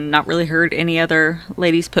things and not really heard any other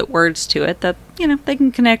ladies put words to it, that, they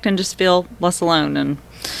can connect and just feel less alone. And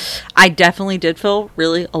I definitely did feel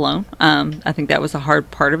really alone. I think that was a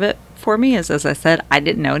hard part of it for me, is, as I said, I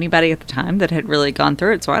didn't know anybody at the time that had really gone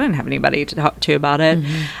through it, so I didn't have anybody to talk to about it.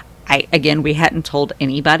 We hadn't told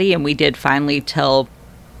anybody, and we did finally tell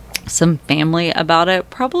some family about it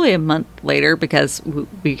probably a month later, because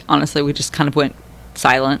we honestly just kind of went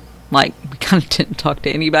silent. Like, we kind of didn't talk to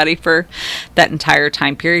anybody for that entire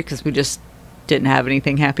time period, because we just didn't have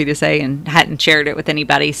anything happy to say and hadn't shared it with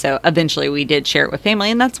anybody. So eventually we did share it with family,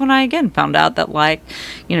 and that's when I again found out that,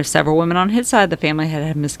 several women on his side of the family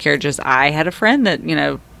had miscarriages. I had a friend that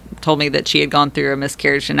told me that she had gone through a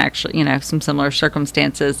miscarriage and actually, some similar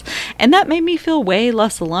circumstances. And that made me feel way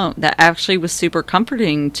less alone. That actually was super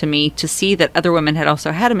comforting to me to see that other women had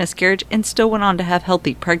also had a miscarriage and still went on to have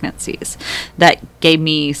healthy pregnancies. That gave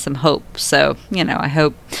me some hope. So, I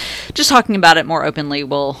hope just talking about it more openly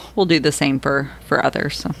will do the same for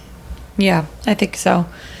others. So. Yeah, I think so.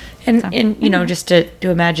 And just to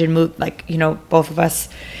imagine, both of us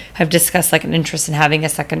have discussed like an interest in having a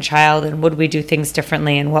second child, and would we do things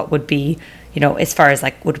differently, and what would be, as far as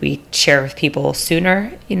like, would we share with people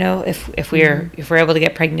sooner, if we're able to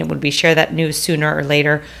get pregnant, would we share that news sooner or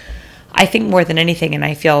later? I think more than anything, and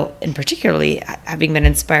I feel, and particularly having been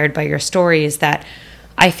inspired by your story, is that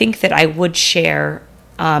I think that I would share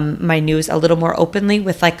my news a little more openly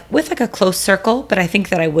with a close circle, but I think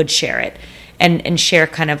that I would share it. And share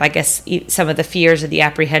kind of, I guess, some of the fears or the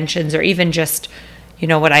apprehensions, or even just,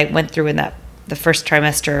 what I went through in the first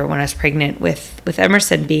trimester when I was pregnant with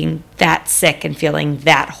Emerson, being that sick and feeling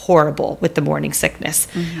that horrible with the morning sickness.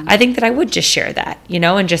 Mm-hmm. I think that I would just share that,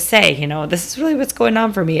 and just say, this is really what's going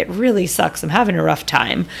on for me. It really sucks. I'm having a rough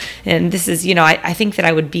time. And this is, I think that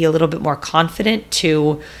I would be a little bit more confident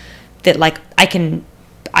that like I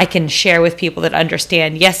can share with people that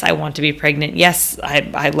understand, yes, I want to be pregnant. Yes,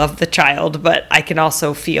 I love the child, but I can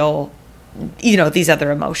also feel, these other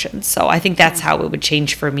emotions. So I think that's how it would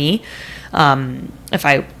change for me if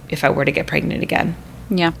I were to get pregnant again.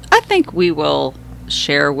 Yeah, I think we will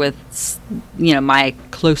share with, my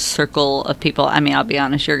close circle of people. I mean, I'll be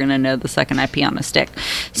honest, you're going to know the second I pee on a stick.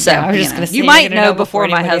 So I was just gonna say, you might know before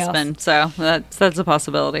my anybody husband. So that's a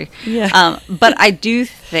possibility. Yeah. But I do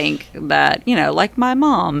think that, like my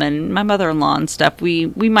mom and my mother-in-law and stuff, we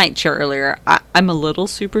might share earlier. I'm a little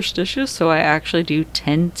superstitious, so I actually do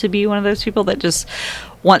tend to be one of those people that just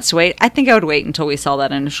wants to wait. I think I would wait until we saw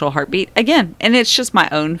that initial heartbeat again. And it's just my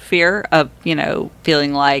own fear of,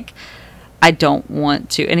 feeling like I don't want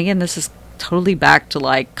to. And again, this is totally back to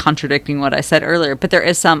like contradicting what I said earlier, but there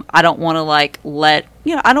is some, I don't want to I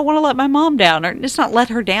don't want to let my mom down, or just not let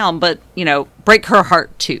her down, but, break her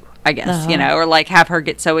heart too, I guess, or like have her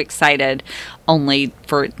get so excited only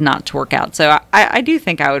for it not to work out. So I do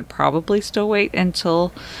think I would probably still wait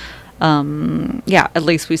until, at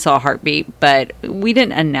least we saw a heartbeat, but we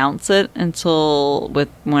didn't announce it until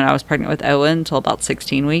when I was pregnant with Owen until about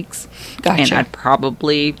 16 weeks. Gotcha. And I'd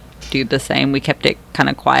probably do the same. We kept it kind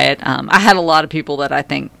of quiet. I had a lot of people that I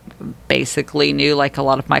think basically knew, like a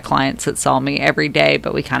lot of my clients that saw me every day,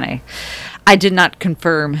 but I did not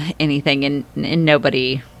confirm anything, and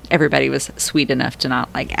everybody was sweet enough to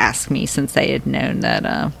not like ask me, since they had known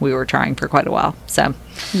that we were trying for quite a while. So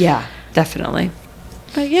yeah, definitely.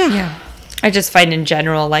 But yeah. I just find in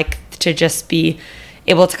general, like, to just be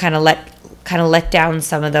able to kind of let down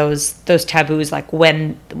some of those taboos, like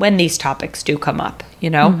when these topics do come up,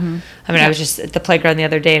 Mm-hmm. I mean, I was just at the playground the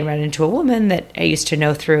other day and ran into a woman that I used to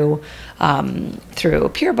know through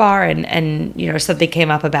Pure Barre, and something came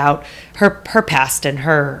up about her past and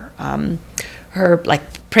her like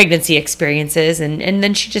pregnancy experiences, and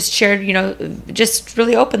then she just shared, just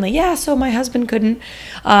really openly, yeah, so my husband couldn't,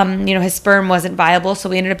 his sperm wasn't viable, so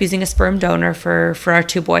we ended up using a sperm donor for our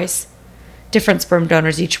two boys. Different sperm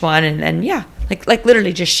donors each one, and yeah, like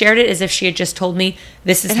literally just shared it as if she had just told me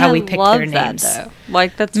this is how we picked their names. That, though.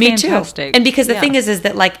 Like, that's me fantastic. too. And because the thing is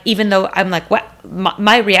that, like, even though I'm like, what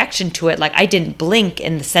my reaction to it, like, I didn't blink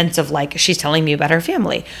in the sense of like she's telling me about her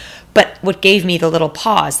family, but what gave me the little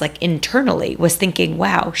pause, like internally, was thinking,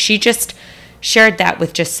 wow, she just shared that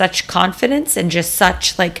with just such confidence and just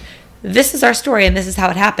such like, this is our story and this is how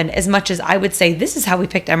it happened, as much as I would say this is how we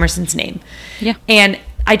picked Emerson's name. Yeah. And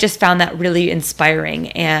I just found that really inspiring.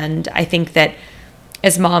 And I think that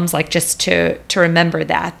as moms, like, just to remember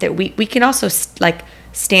that we can also like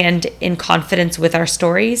stand in confidence with our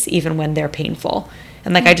stories, even when they're painful.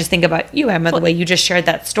 And like, I just think about you, Emma, the way you just shared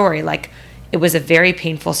that story, like, it was a very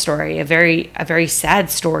painful story, a very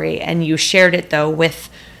sad story. And you shared it though with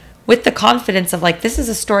the confidence of like, this is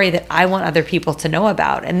a story that I want other people to know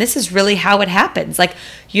about. And this is really how it happens. Like,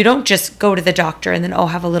 you don't just go to the doctor and then,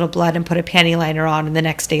 have a little blood and put a panty liner on and the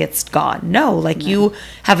next day it's gone. No, like, you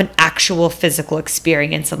have an actual physical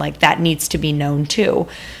experience, and like, that needs to be known too.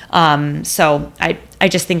 So I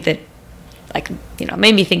just think that, like,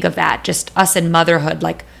 made me think of that, just us in motherhood,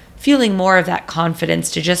 like feeling more of that confidence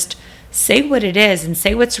to just say what it is and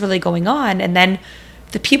say what's really going on. And then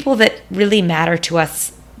the people that really matter to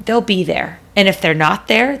us, they'll be there. And if they're not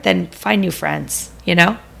there, then find new friends,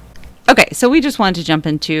 Okay, so we just wanted to jump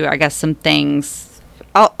into, I guess, some things.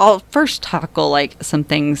 I'll first tackle like some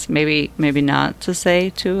things maybe not to say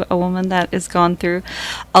to a woman that has gone through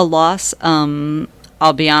a loss.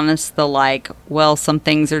 I'll be honest, the like, well, some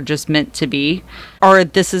things are just meant to be, or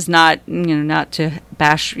this is not, not to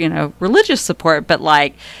bash, religious support, but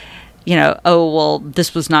like, oh, well,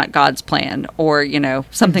 this was not God's plan, or,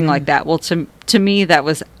 something like that. Well, to me, that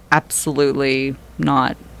was absolutely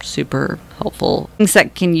not super helpful. Things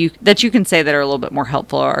that you can say that are a little bit more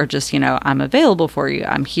helpful are just, I'm available for you.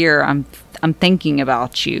 I'm here. I'm thinking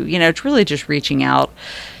about you. It's really just reaching out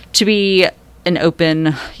to be an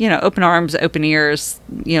open arms, open ears,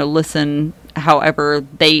 listen however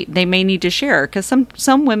they may need to share, because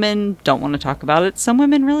some women don't want to talk about it. Some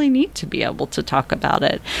women really need to be able to talk about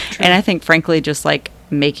it. True. And I think, frankly, just like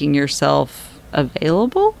making yourself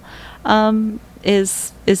available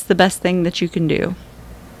is the best thing that you can do.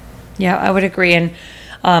 Yeah, I would agree. And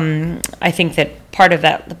I think that part of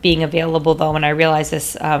that being available, though, and I realized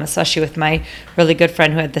this, especially with my really good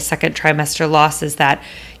friend who had the second trimester loss, is that,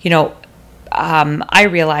 I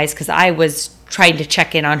realized, because I was trying to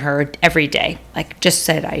check in on her every day, like just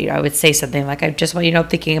said, I would say something like, I just want you to know I'm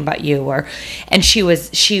thinking about you, and she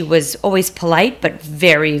was always polite, but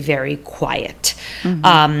very, very quiet,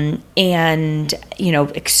 and,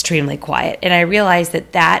 extremely quiet. And I realized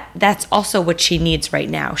that's also what she needs right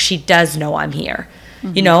now. She does know I'm here,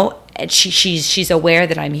 and she's aware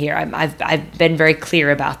that I'm here. I've been very clear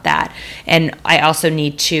about that. And I also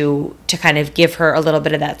need to kind of give her a little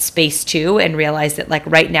bit of that space too, and realize that like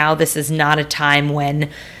right now, this is not a time when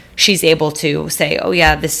she's able to say, oh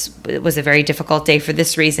yeah, this was a very difficult day for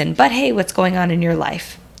this reason, but hey, what's going on in your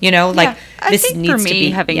life? I this think needs for me, to be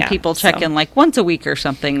having people check in like once a week or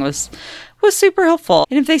something was super helpful.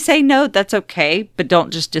 And if they say no, that's okay, but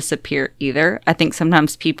don't just disappear either. I think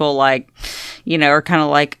sometimes people are kind of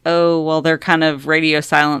like, oh, well, they're kind of radio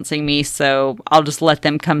silencing me, so I'll just let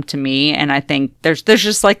them come to me. And I think there's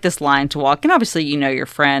just like this line to walk. And obviously, your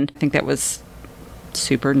friend. I think that was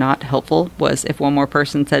super not helpful, was if one more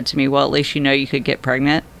person said to me, well, at least you could get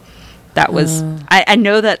pregnant. That was, I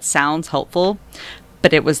know that sounds helpful,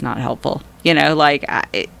 but it was not helpful.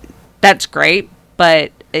 That's great,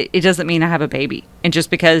 but it doesn't mean I have a baby. And just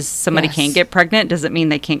because somebody can't get pregnant doesn't mean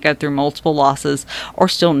they can't go through multiple losses or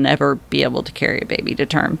still never be able to carry a baby to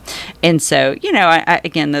term. And so,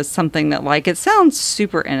 again, there's something that like, it sounds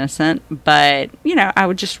super innocent, but, I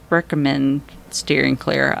would just recommend steering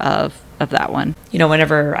clear of that one.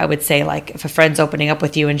 Whenever I would say like, if a friend's opening up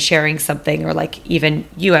with you and sharing something, or like even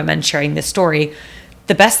you, Emma, sharing this story,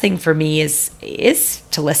 the best thing for me is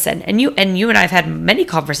to listen. And you and I have had many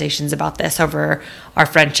conversations about this over our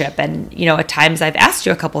friendship. And, at times I've asked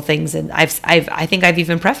you a couple things, and I think I've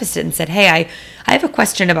even prefaced it and said, hey, I have a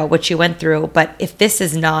question about what you went through, but if this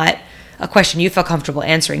is not a question you feel comfortable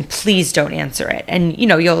answering, please don't answer it. And,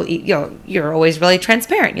 you're always really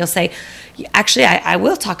transparent. You'll say, actually, I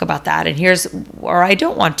will talk about that. And or I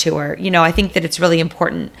don't want to, or, I think that it's really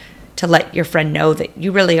important to let your friend know that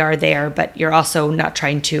you really are there, but you're also not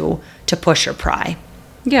trying to push or pry.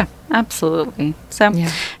 Yeah, absolutely. So, and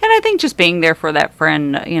I think just being there for that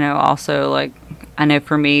friend, also like, I know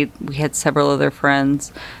for me, we had several other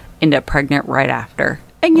friends end up pregnant right after.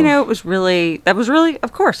 And, that was really,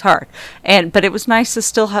 of course, hard. But it was nice to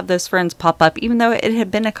still have those friends pop up, even though it had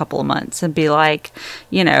been a couple of months, and be like,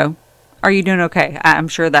 are you doing okay? I'm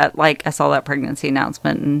sure that like I saw that pregnancy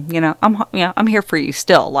announcement, and I'm here for you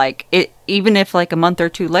still. Like it, even if like a month or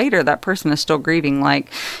two later that person is still grieving,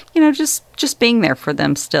 like just being there for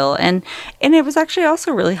them still. And it was actually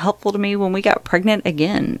also really helpful to me when we got pregnant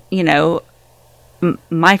again.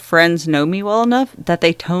 My friends know me well enough that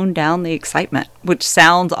they toned down the excitement, which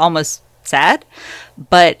sounds almost sad,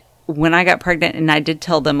 but when I got pregnant, and I did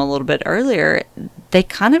tell them a little bit earlier, they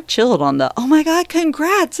kind of chilled on the, oh my God,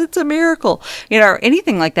 congrats, it's a miracle, or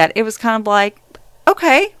anything like that. It was kind of like,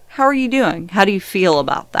 okay, how are you doing? How do you feel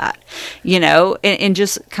about that? And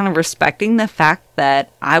just kind of respecting the fact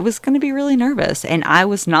that I was going to be really nervous, and I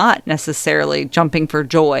was not necessarily jumping for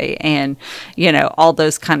joy and, all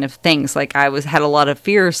those kind of things. Like I had a lot of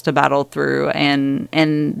fears to battle through, and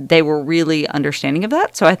they were really understanding of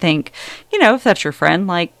that. So I think, if that's your friend,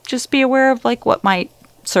 like just be aware of like what might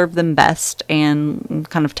serve them best and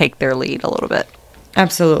kind of take their lead a little bit.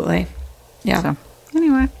 Absolutely. Yeah. So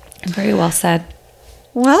anyway. Very well said.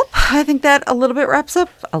 Well, I think that a little bit wraps up,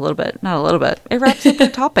 a little bit, not a little bit. It wraps up the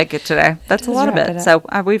topic today. That's a lot of it. So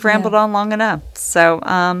we've rambled on long enough. So,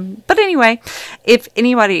 but anyway, if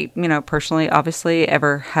anybody, personally, obviously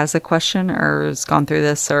ever has a question or has gone through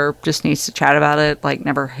this or just needs to chat about it, like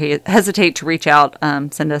never hesitate to reach out,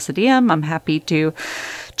 send us a DM. I'm happy to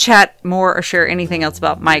chat more or share anything else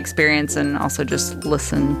about my experience, and also just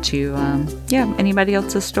listen to anybody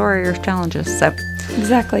else's story or challenges. So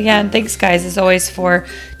exactly, yeah. And thanks, guys, as always, for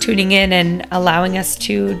tuning in and allowing us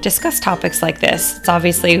to discuss topics like this. It's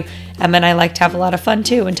obviously Emma and I like to have a lot of fun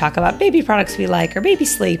too and talk about baby products we like or baby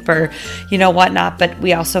sleep or whatnot, but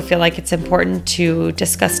we also feel like it's important to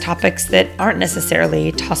discuss topics that aren't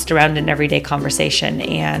necessarily tossed around in everyday conversation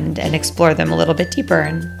and explore them a little bit deeper.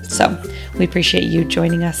 And so we appreciate you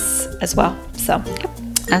joining us as well. So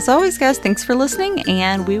as always, guys, thanks for listening,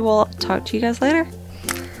 and we will talk to you guys later.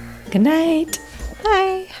 Good night.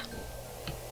 Bye.